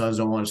guarantee you the Suns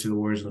don't want to see the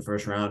Warriors in the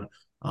first round.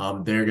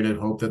 They're going to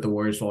hope that the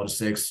Warriors fall to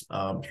 6,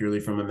 purely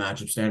from a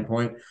matchup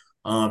standpoint.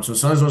 So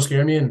Suns don't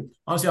scare me, and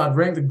honestly, I'd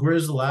rank the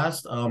Grizz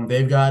last.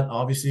 They've got,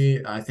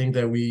 obviously, I think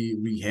that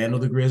we handle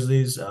the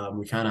Grizzlies.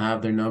 We kind of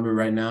have their number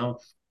right now.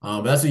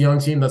 But that's a young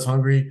team that's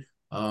hungry.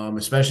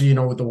 Especially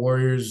with the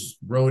Warriors'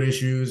 road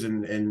issues,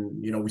 and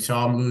we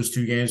saw them lose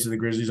 2 games to the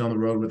Grizzlies on the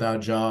road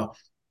without Ja.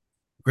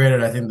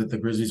 Granted, I think that the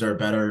Grizzlies are a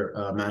better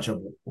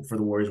matchup for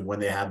the Warriors when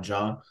they have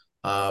Ja.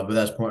 But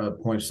that's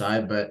point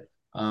aside. But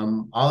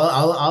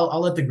I'll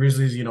let the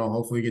Grizzlies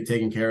hopefully get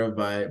taken care of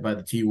by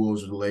the T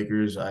Wolves or the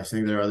Lakers. I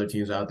think there are other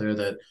teams out there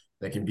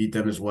that can beat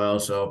them as well.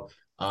 So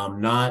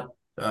not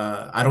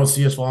I don't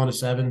see us falling to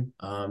 7.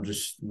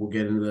 Just we'll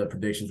get into the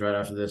predictions right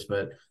after this,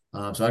 but.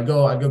 So I'd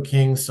go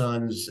Kings,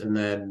 Suns, and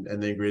then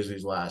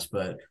Grizzlies last.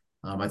 But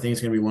I think it's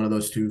gonna be one of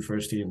those two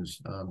first teams,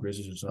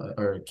 Grizzlies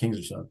or Kings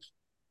or Suns.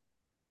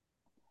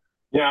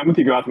 yeah, I'm with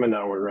you, Gautam, in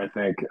that order. I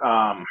think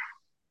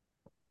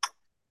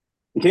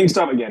the Kings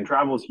stuff again.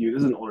 Travel is huge.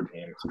 This is an older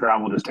team, so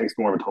travel just takes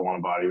more of a toll on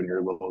the body when you're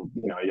a little.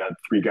 You got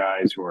 3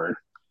 guys who are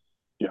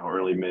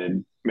early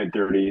mid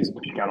 30s.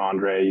 If you count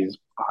Andre, he's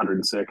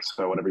 106.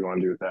 So whatever you want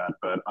to do with that,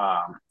 but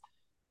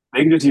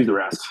they can just use the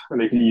rest,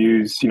 and they can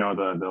use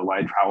the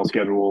light travel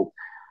schedule.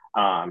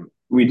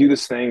 We do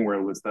this thing where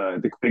it was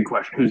the big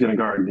question: who's going to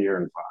guard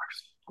De'Aaron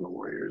Fox on the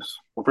Warriors?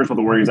 Well, first of all,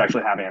 the Warriors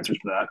actually have answers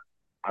for that.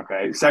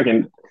 Okay.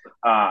 Second,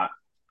 I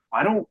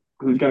don't.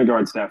 Who's going to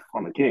guard Steph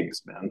on the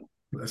Kings, man?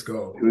 Let's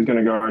go. Who's going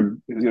to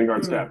guard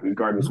Steph? Who's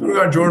guarding Who's School? gonna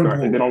guard Jordan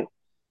Poole? They don't.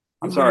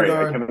 I'm Who's gonna sorry,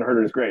 guard? Kevin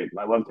Herter is great.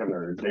 I love Kevin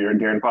Herter.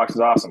 De'Aaron Fox is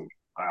awesome.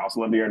 I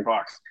also love De'Aaron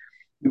Fox.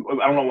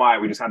 I don't know why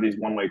we just have these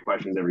one-way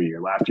questions every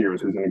year. Last year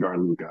was who's going to guard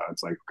Luka.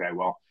 It's like, okay,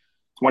 well,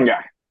 it's one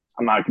guy.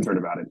 I'm not concerned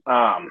about it.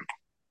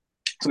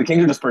 So the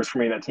Kings are just first for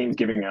me. That team's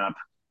giving up.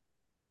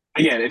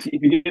 Again, if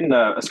you get in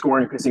a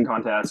scoring pissing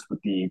contest with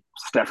the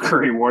Steph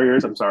Curry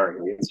Warriors, I'm sorry.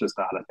 It's just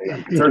not a thing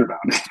I'm concerned about.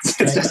 It's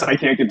just I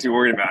can't get too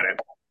worried about it.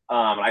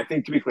 I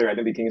think, to be clear, I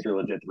think the Kings are a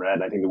legit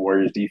threat. I think the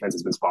Warriors' defense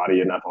has been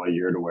spotty enough all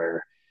year to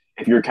where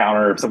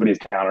if somebody's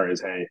counter is,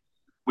 hey,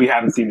 we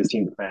haven't seen this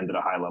team defend at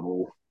a high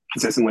level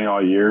consistently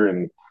all year,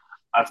 and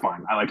that's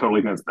fine. I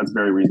totally think that's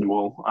very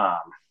reasonable.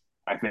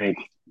 I think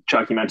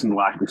Chuck, you mentioned the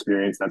lack of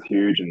experience. That's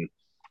huge, and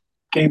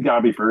Kings got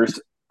to be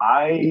first.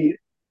 I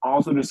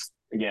also just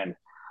again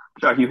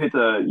Chuck, you hit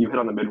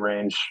on the mid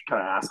range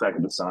kind of aspect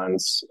of the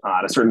Suns.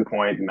 At a certain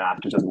point, the math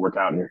just doesn't work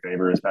out in your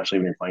favor, especially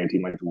when you're playing a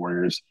team like the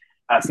Warriors.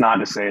 That's not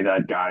to say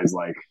that guys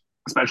like,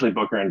 especially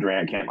Booker and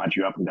Durant, can't light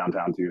you up in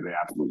downtown too. They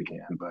absolutely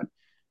can. But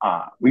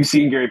we've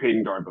seen Gary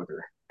Payton guard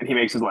Booker, and he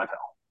makes his life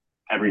hell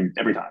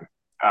every time.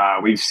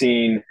 We've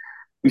seen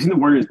the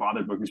Warriors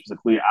bother Booker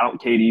specifically. I don't.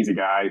 KD's a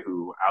guy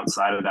who,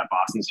 outside of that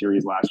Boston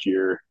series last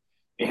year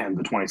and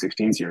the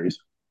 2016 series,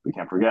 we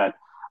can't forget,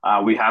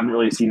 we haven't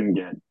really seen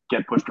him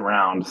get pushed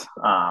around.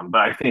 But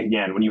I think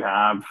again, when you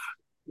have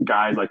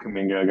guys like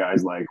Kuminga,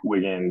 guys like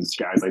Wiggins,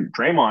 guys like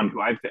Draymond,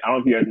 who I don't know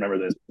if you guys remember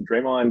this, but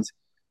Draymond's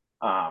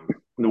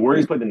when the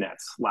Warriors played the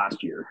Nets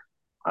last year,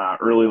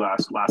 early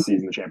last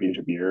season, the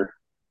championship year,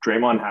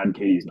 Draymond had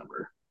KD's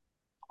number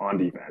on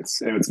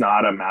defense. And it's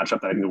not a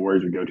matchup that I think the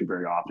Warriors would go to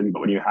very often. But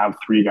when you have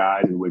three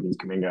guys in Wiggins,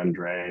 Kuminga, and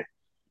Dre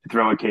to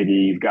throw at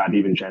KD, you've got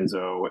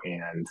DiVincenzo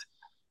and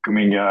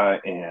Kuminga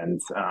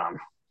and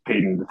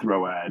Payton to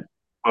throw at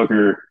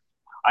Booker.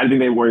 I think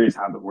the Warriors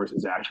have the worst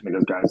is actually make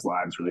those guys'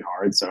 lives really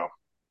hard. So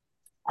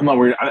I'm not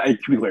worried.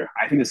 To be clear,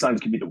 I think the Suns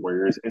could beat the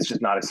Warriors. It's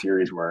just not a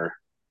series where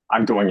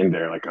I'm going in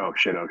there like, oh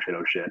shit, oh shit,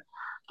 oh shit.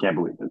 Can't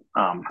believe it.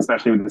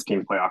 Especially with this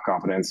team's playoff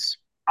confidence.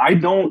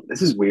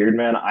 This is weird,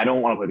 man. I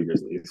don't want to play the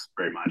Grizzlies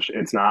very much.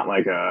 It's not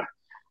like I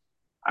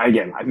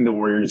think the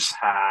Warriors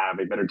have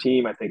a better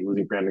team. I think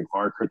losing Brandon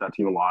Clark hurt that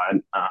team a lot.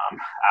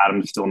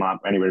 Adam's still not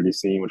anywhere to be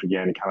seen, which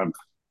again, kind of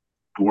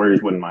the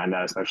Warriors wouldn't mind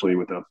that, especially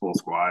with a full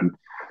squad.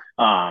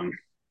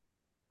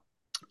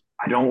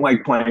 I don't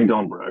like playing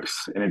Dylan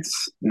Brooks, and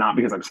it's not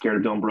because I'm scared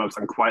of Dylan Brooks.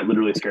 I'm quite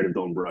literally scared of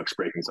Dylan Brooks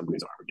breaking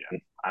somebody's arm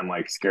again. I'm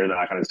like scared of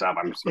that kind of stuff.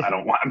 I'm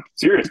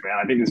serious, man.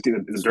 I think this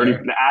team is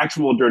an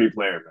actual dirty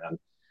player, man.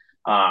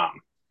 I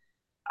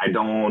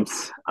don't.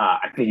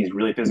 I think he's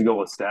really physical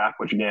with Steph,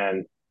 which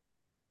again,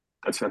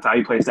 that's how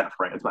you play Steph,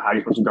 right? That's how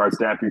you're supposed to guard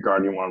Steph. You're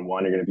guarding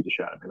one-on-one. You're going to beat the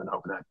shit out of him and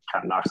hope that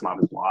kind of knocks him off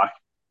his block.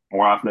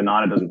 More often than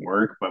not, it doesn't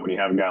work. But when you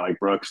have a guy like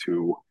Brooks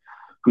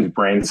whose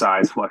brain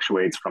size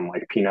fluctuates from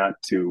like peanut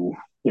to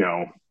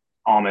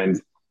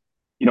almond,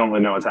 you don't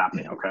really know what's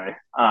happening. Okay,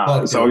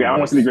 so again, I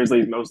want to see the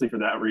Grizzlies mostly for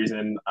that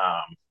reason.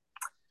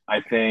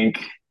 I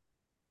think.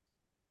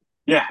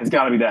 Yeah, it's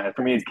got to be that.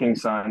 For me, it's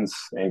Kings, Suns,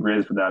 and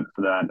Grizz for that.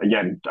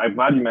 Again, I'm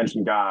glad you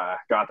mentioned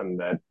Gautam,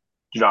 that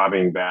Ja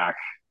being back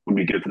would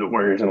be good for the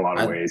Warriors in a lot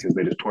of ways because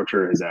they just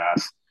torture his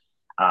ass.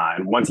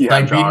 And once you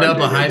have beating up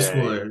a high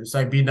schooler, it's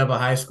like beating up a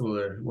high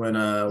schooler when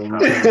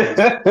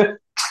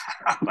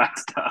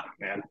that's tough,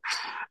 man.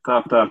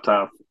 Tough.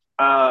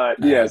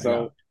 Yeah,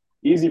 so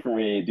easy for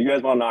me. Do you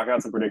guys want to knock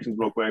out some predictions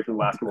real quick for the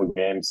last couple of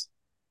games?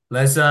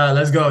 Let's go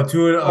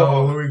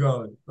 2-0. Where we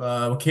going?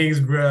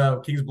 Kings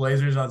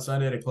Blazers on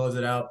Sunday to close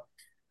it out.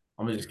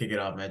 I'm gonna just kick it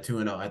off, man.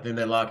 2-0. I think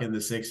they lock in the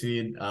 6th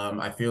seed.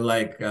 I feel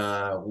like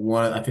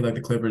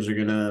the Clippers are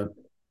gonna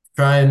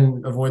try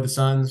and avoid the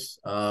Suns.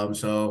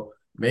 So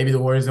maybe the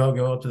Warriors will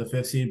go up to the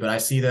 5th seed, but I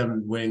see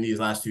them winning these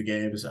last 2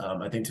 games.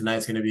 I think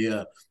tonight's gonna be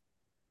a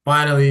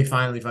finally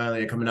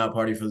a coming out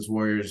party for this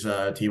Warriors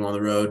team on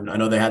the road. I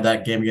know they had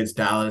that game against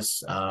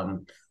Dallas.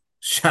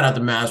 Shout out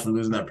to Mavs for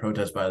losing that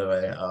protest, by the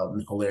way.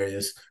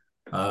 Hilarious.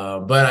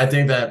 But I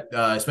think that,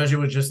 especially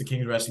with just the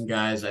Kings resting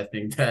guys, I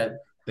think that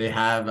they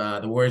have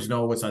the Warriors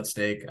know what's at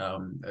stake.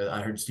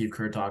 I heard Steve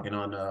Kerr talking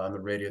on the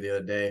radio the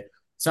other day.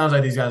 Sounds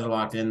like these guys are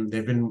locked in.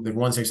 They've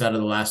won 6 out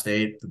of the last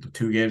 8. The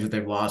 2 games that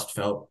they've lost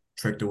felt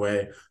tricked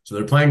away. So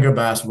they're playing good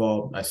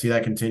basketball. I see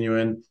that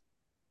continuing.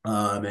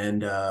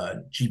 And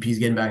GP's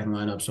getting back in the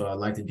lineup, so I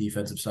like the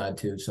defensive side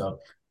too. So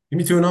give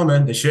me 2-0,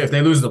 man. They should. If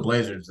they lose the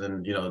Blazers,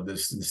 then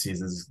this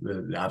season's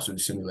the absolute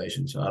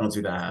simulation. So I don't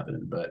see that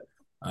happening. But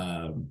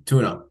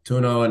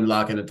 2-0, and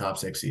lock in the top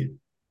 6 seed.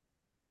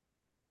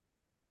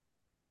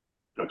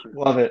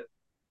 Love it.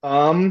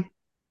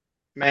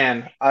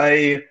 Man,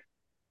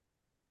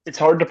 it's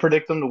hard to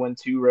predict them to win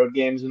 2 road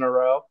games in a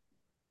row.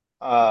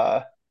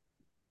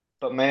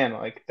 But man,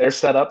 like they're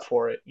set up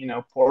for it.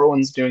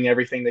 Portland's doing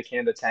everything they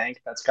can to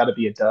tank. That's got to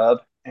be a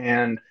dub.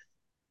 And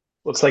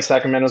looks like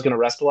Sacramento's going to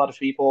rest a lot of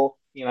people.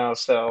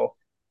 So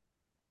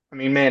I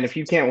mean, man, if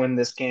you can't win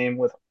this game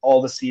with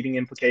all the seeding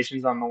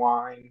implications on the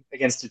line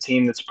against a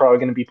team that's probably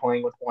going to be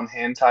playing with one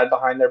hand tied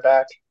behind their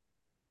back,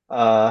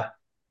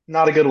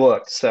 not a good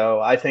look. So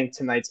I think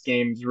tonight's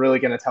game is really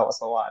going to tell us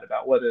a lot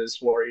about whether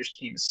this Warriors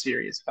team is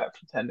serious about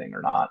contending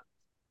or not.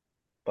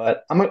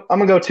 But I'm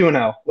gonna go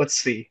 2-0. Let's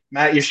see.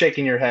 Matt, you're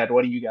shaking your head.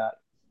 What do you got?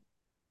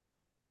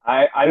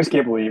 I just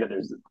can't believe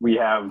that we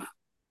have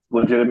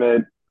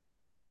legitimate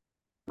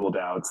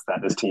doubts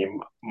that this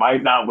team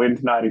might not win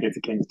tonight against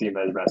a Kings team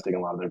that is resting a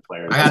lot of their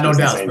players. I got no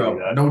doubts,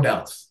 bro. No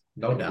doubts.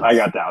 I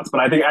got doubts,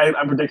 but I think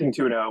I'm predicting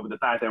 2-0. But the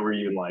fact that we're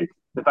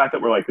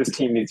like this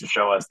team needs to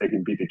show us they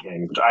can beat the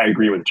Kings, which I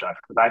agree with, Chuck.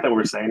 The fact that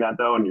we're saying that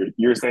though, and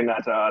you're saying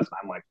that to us,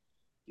 I'm like,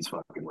 he's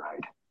fucking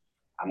right.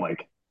 I'm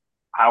like,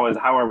 how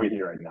are we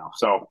here right now?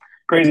 So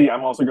crazy.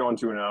 I'm also going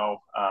 2-0.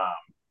 I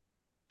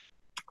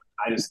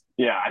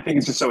think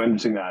it's just so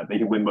interesting that they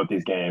can win both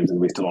these games, and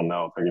we still don't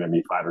know if they're going to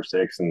be 5 or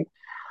 6. And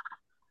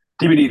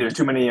TBD, there's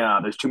too many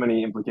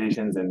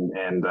implications,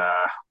 and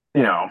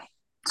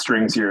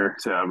strings here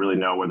to really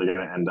know where they're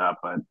going to end up.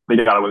 But they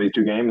got to win these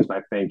two games. And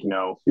I think you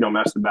don't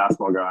mess with the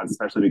basketball gods,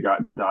 especially if you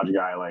got dodge a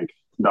guy like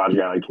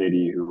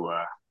KD, who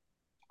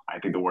I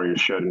think the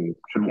Warriors should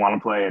want to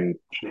play and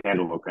should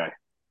handle okay.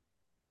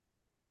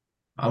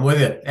 I'm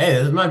with you.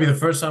 Hey, this might be the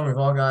first time we've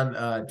all gotten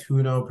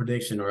 2-0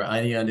 prediction or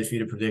any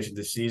undefeated prediction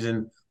this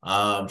season.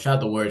 Shout out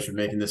the Warriors for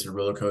making this a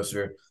roller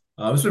coaster.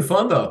 It's been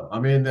fun though. I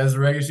mean, as the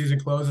regular season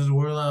closes,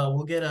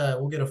 we'll get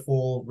a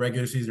full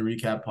regular season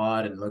recap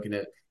pod and looking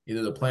at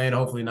either the play-in,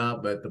 hopefully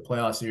not, but the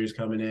playoff series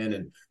coming in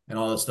and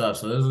all this stuff.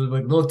 So this is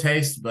like a little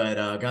taste,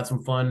 but got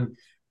some fun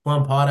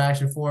pod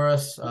action for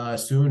us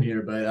soon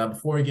here. But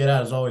before we get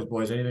out, as always,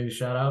 boys, anything to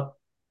shout out?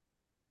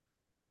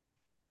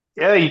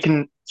 Yeah, you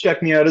can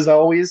check me out as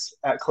always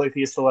at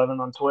Claytheist11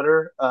 on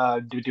Twitter.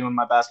 Doing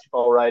my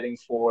basketball writing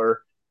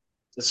for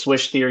the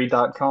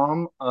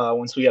swishtheory.com.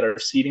 Once we get our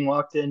seating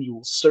locked in, you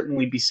will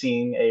certainly be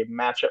seeing a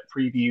matchup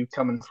preview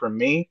coming from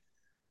me.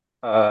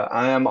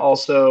 I am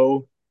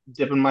also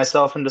dipping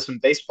myself into some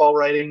baseball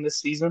writing this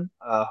season.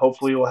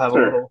 Hopefully, we'll have a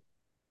Sure. little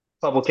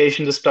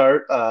publication to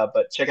start.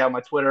 But check out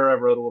my Twitter. I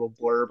wrote a little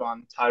blurb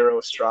on Tyro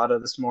Estrada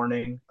this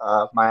morning.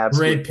 My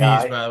absolute Great piece,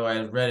 guy. by the way.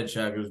 Reddit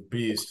check, it was a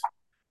beast.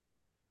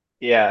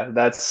 Yeah,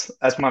 that's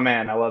my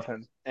man. I love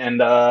him. And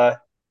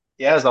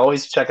yeah, as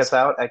always, check us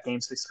out at Game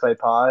Six Clay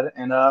Pod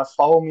and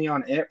follow me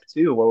on IMP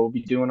too, where we'll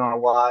be doing our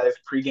live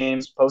pre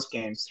games, post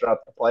games throughout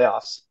the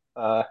playoffs.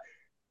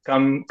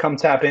 Come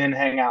tap in,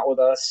 hang out with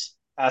us,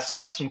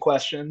 ask some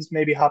questions,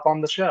 maybe hop on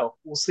the show.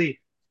 We'll see.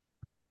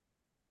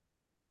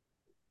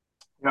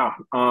 Yeah.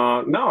 No,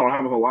 I don't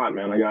have a whole lot,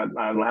 man. I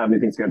don't have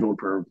anything scheduled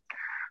for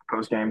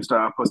post game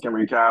stuff, post game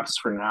recaps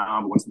for now.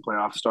 But once the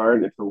playoffs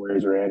start, if the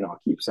Warriors are in, I'll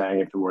keep saying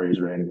if the Warriors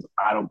are in, because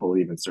I don't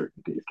believe in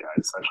certainties,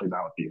 guys, especially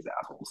not with these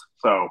assholes.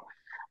 So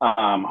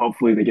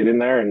hopefully they get in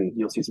there and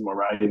you'll see some more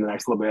writing in the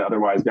next little bit.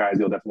 Otherwise, guys,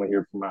 you'll definitely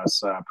hear from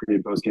us pre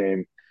and post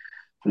game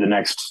for the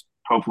next,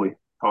 hopefully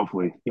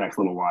next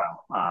little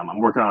while. I'm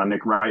working on a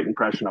Nick Wright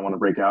impression. I want to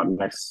break out in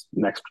next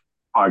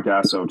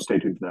podcast, so stay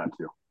tuned for that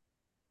too.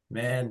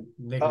 Man,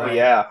 Nick Oh Wright.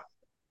 yeah.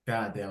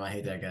 God damn, I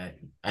hate that guy.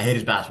 I hate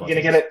his basketball You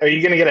gonna team. get it? Are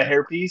you gonna get a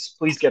hairpiece?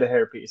 Please get a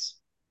hairpiece.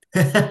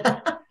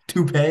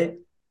 Toupee.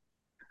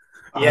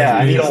 Yeah,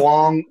 Jeez.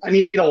 I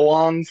need a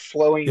long,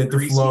 flowing, Get the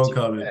greasy flow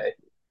coming. toupee.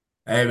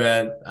 Hey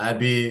man,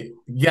 you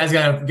guys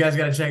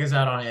gotta check us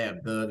out on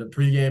AMP. The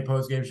pregame,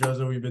 postgame shows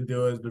that we've been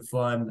doing has been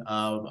fun.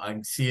 I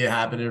can see it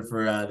happening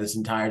for this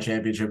entire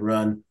championship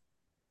run.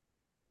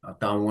 I'm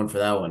down one for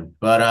that one.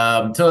 But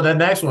until the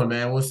next one,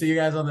 man, we'll see you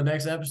guys on the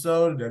next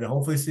episode and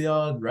hopefully see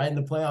y'all right in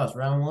the playoffs,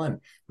 round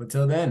one.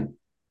 Until then,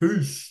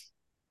 peace.